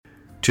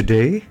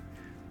Today,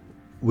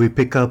 we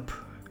pick up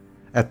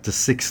at the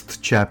 6th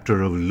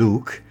chapter of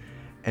Luke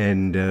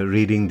and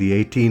reading the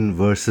 18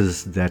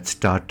 verses that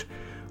start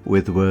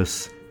with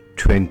verse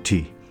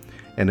 20.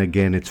 And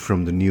again, it's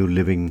from the New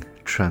Living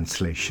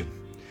Translation.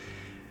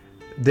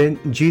 Then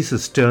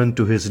Jesus turned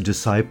to his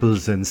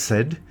disciples and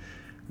said,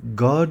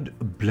 "God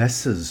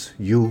blesses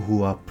you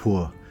who are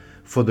poor,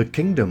 for the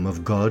kingdom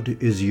of God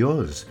is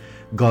yours.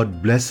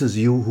 God blesses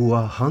you who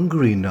are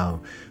hungry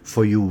now,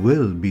 for you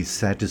will be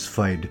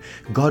satisfied.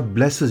 God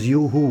blesses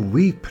you who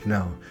weep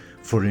now,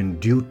 for in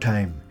due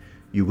time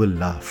you will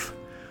laugh.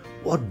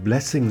 What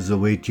blessings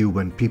await you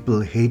when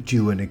people hate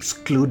you and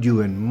exclude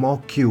you and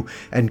mock you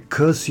and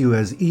curse you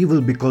as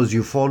evil because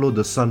you follow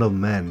the Son of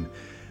Man.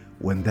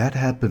 When that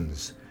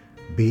happens,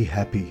 be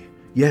happy.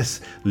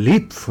 Yes,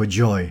 leap for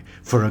joy,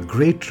 for a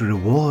great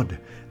reward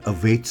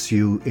awaits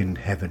you in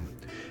heaven."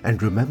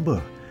 And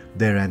remember,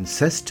 their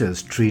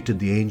ancestors treated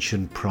the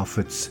ancient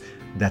prophets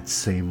that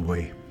same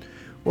way.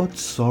 What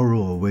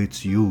sorrow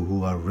awaits you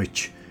who are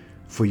rich,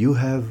 for you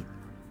have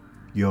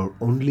your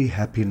only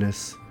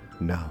happiness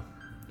now.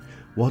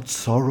 What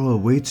sorrow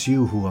awaits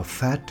you who are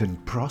fat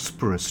and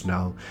prosperous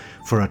now,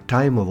 for a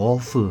time of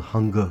awful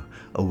hunger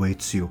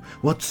awaits you.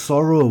 What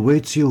sorrow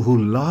awaits you who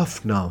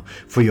laugh now,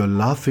 for your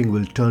laughing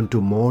will turn to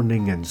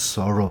mourning and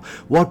sorrow.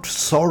 What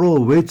sorrow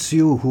awaits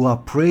you who are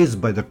praised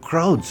by the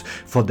crowds,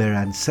 for their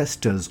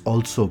ancestors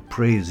also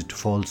praised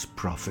false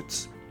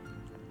prophets.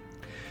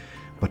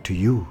 But to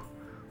you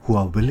who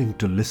are willing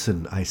to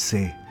listen, I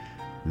say,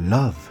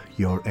 love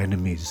your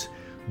enemies,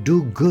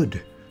 do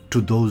good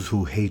to those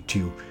who hate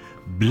you,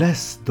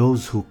 bless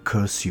those who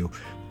curse you,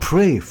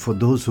 pray for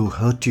those who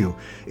hurt you.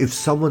 If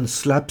someone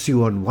slaps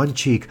you on one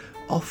cheek,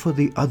 offer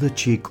the other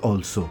cheek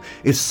also.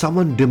 If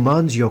someone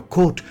demands your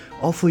coat,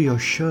 offer your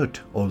shirt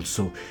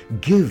also.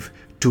 Give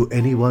to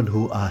anyone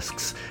who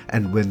asks,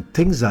 and when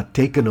things are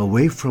taken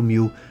away from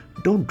you,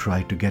 don't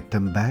try to get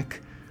them back.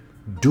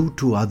 Do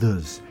to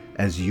others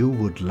as you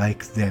would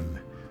like them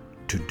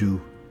to do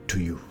to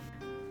you.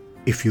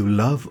 If you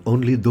love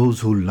only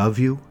those who love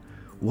you,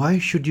 why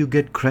should you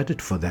get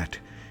credit for that?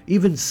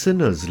 Even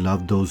sinners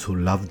love those who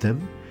love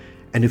them.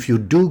 And if you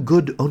do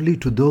good only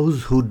to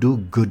those who do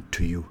good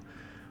to you,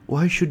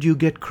 why should you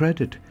get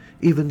credit?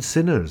 Even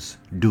sinners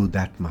do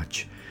that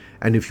much.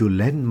 And if you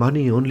lend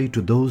money only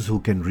to those who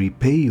can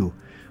repay you,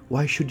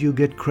 why should you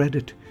get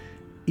credit?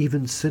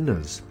 Even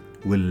sinners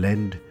will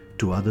lend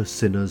to other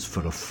sinners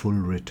for a full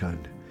return.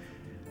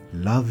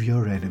 Love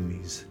your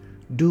enemies.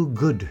 Do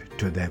good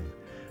to them.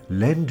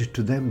 Lend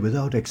to them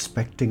without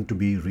expecting to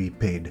be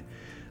repaid.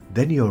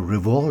 Then your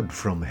reward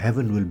from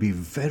heaven will be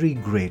very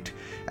great,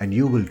 and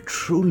you will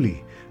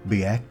truly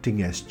be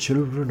acting as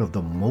children of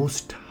the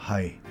Most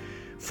High.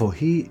 For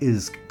He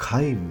is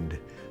kind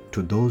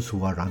to those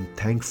who are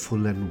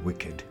unthankful and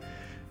wicked.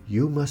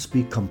 You must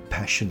be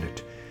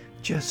compassionate,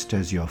 just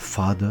as your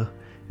Father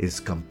is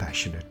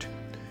compassionate.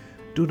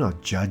 Do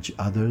not judge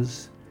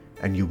others,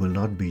 and you will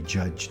not be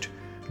judged.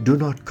 Do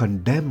not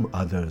condemn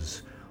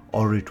others,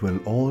 or it will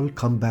all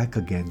come back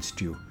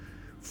against you.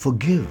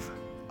 Forgive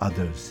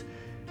others,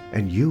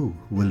 and you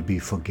will be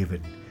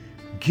forgiven.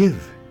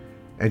 Give,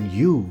 and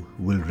you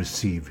will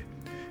receive.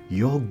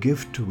 Your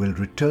gift will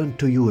return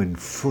to you in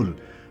full,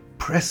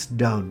 pressed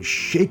down,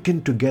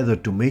 shaken together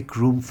to make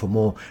room for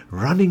more,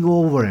 running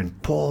over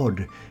and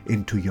poured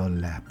into your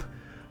lap.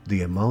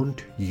 The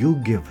amount you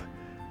give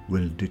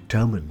will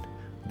determine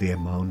the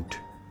amount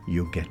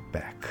you get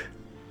back.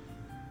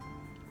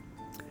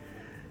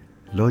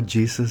 Lord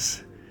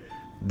Jesus,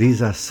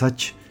 these are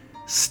such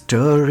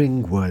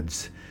stirring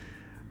words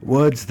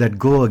that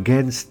go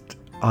against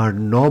our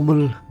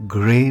normal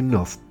grain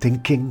of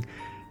thinking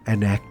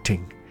and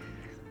acting.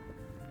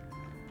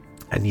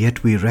 And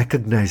yet we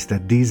recognize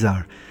that these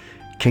are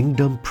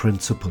kingdom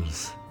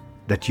principles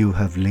that you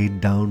have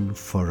laid down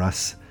for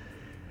us.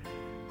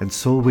 And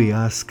so we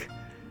ask,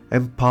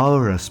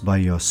 empower us by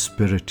your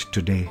Spirit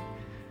today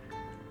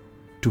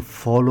to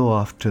follow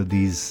after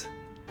these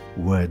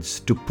words,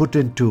 to put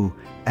into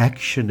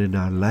action in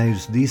our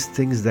lives these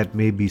things that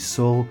may be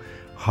so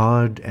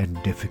hard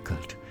and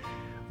difficult.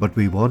 But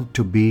we want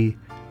to be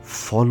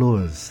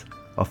followers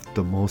of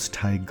the Most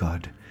High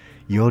God,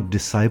 your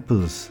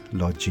disciples,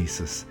 Lord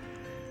Jesus.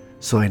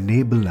 So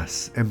enable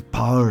us,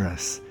 empower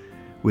us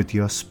with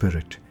your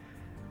Spirit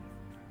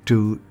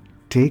to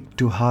take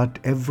to heart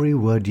every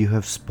word you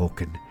have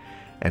spoken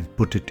and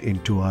put it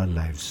into our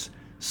lives.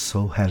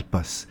 So help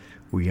us,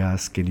 we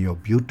ask in your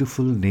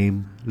beautiful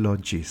name,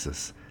 Lord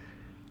Jesus.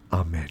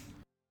 Amen.